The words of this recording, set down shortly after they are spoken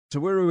So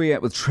where are we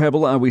at with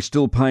travel? Are we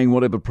still paying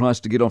whatever price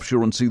to get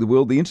offshore and see the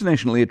world? The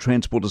International Air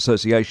Transport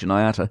Association,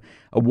 IATA,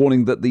 are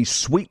warning that the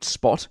sweet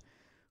spot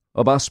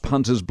of us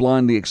punters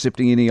blindly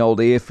accepting any old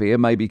airfare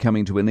may be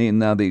coming to an end.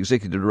 Now, the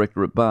Executive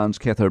Director at BARNZ,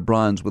 Cath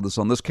O'Brien, is with us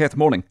on this. Cath,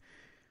 morning.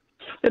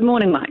 Good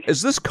morning, Mike.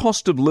 Is this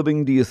cost of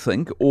living, do you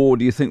think, or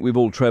do you think we've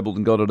all travelled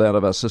and got it out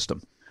of our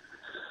system?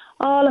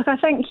 Oh, look, I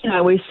think,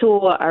 we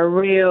saw a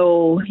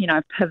real,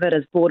 pivot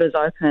as borders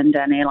opened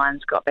and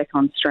airlines got back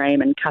on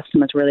stream and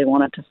customers really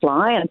wanted to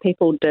fly, and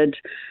people did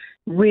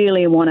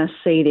really want to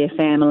see their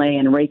family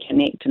and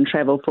reconnect and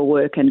travel for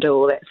work and do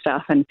all that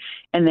stuff, and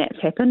that's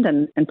happened,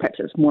 and perhaps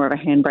it's more of a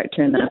handbrake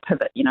turn than a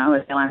pivot,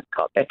 as airlines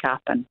got back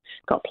up and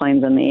got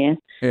planes in the air.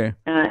 Yeah.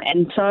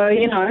 And so,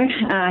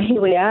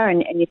 here we are,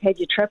 and you've had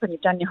your trip and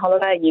you've done your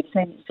holiday and you've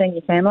seen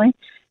your family,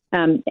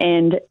 and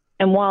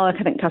while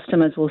I think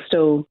customers will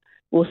still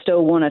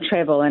want to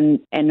travel and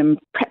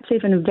perhaps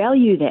even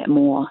value that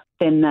more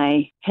than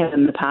they have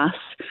in the past,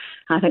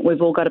 I think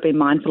we've all got to be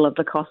mindful of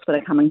the costs that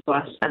are coming to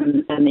us,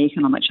 and the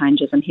economic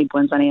changes and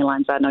headwinds on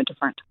airlines are no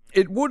different.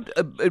 It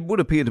would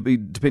appear to be,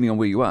 depending on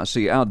where you are.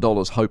 See, our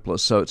dollar's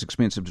hopeless, so it's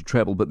expensive to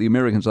travel, but the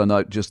Americans, I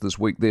note just this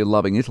week, they're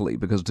loving Italy,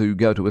 because to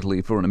go to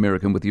Italy for an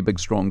American with your big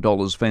strong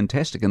dollar is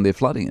fantastic, and they're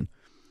flooding in.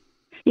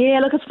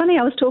 Yeah, look, it's funny.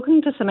 I was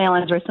talking to some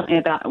airlines recently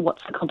about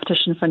what's the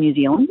competition for New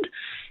Zealand,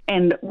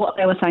 and what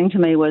they were saying to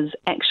me was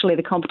actually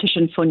the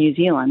competition for New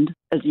Zealand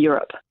is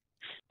Europe.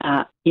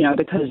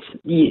 Because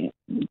you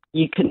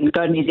can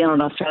go to New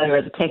Zealand and Australia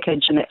as a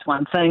package, and that's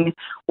one thing,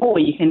 or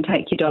you can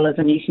take your dollars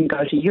and you can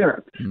go to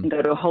Europe and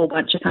go to a whole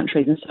bunch of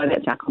countries, and so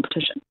that's our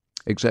competition.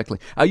 Exactly.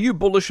 Are you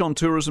bullish on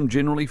tourism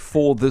generally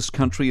for this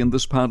country and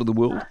this part of the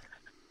world?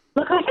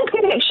 Look, I think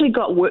we've actually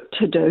got work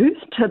to do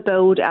to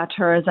build our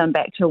tourism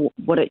back to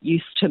what it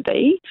used to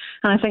be,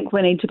 and I think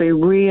we need to be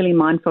really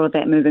mindful of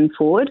that moving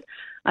forward.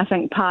 I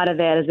think part of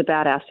that is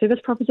about our service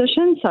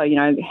proposition. So,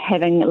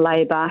 having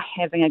labour,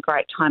 having a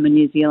great time in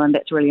New Zealand,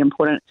 that's really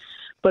important.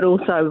 But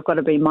also we've got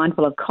to be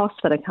mindful of costs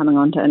that are coming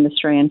onto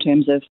industry in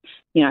terms of,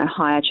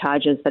 higher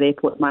charges that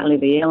airports might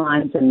levy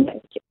airlines, and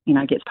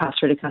gets passed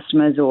through to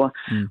customers, or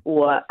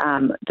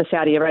the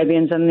Saudi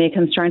Arabians and their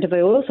constraint of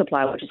the oil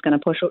supply, which is going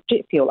to push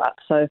jet fuel up.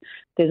 So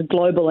there's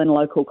global and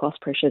local cost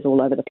pressures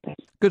all over the place.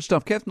 Good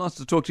stuff, Cath. Nice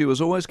to talk to you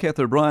as always. Cath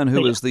O'Brien,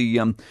 who is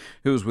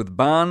with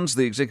BARNZ,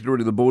 the Executive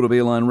of the Board of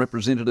Airline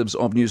Representatives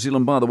of New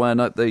Zealand. By the way, I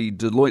note the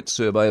Deloitte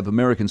survey of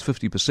Americans,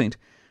 50%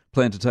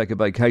 plan to take a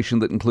vacation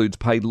that includes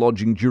paid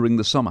lodging during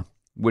the summer,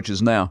 which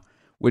is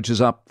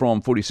up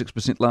from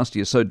 46% last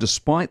year. So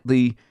despite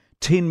the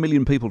 10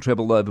 million people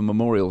travelled over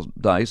Memorial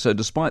Day, so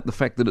despite the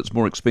fact that it's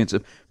more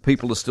expensive,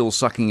 people are still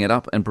sucking it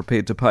up and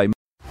prepared to pay.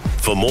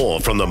 For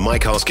more from the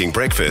Mike Hosking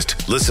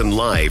Breakfast, listen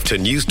live to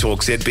News Talk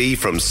ZB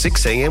from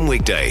 6 a.m.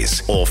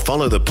 weekdays, or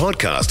follow the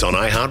podcast on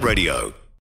iHeartRadio.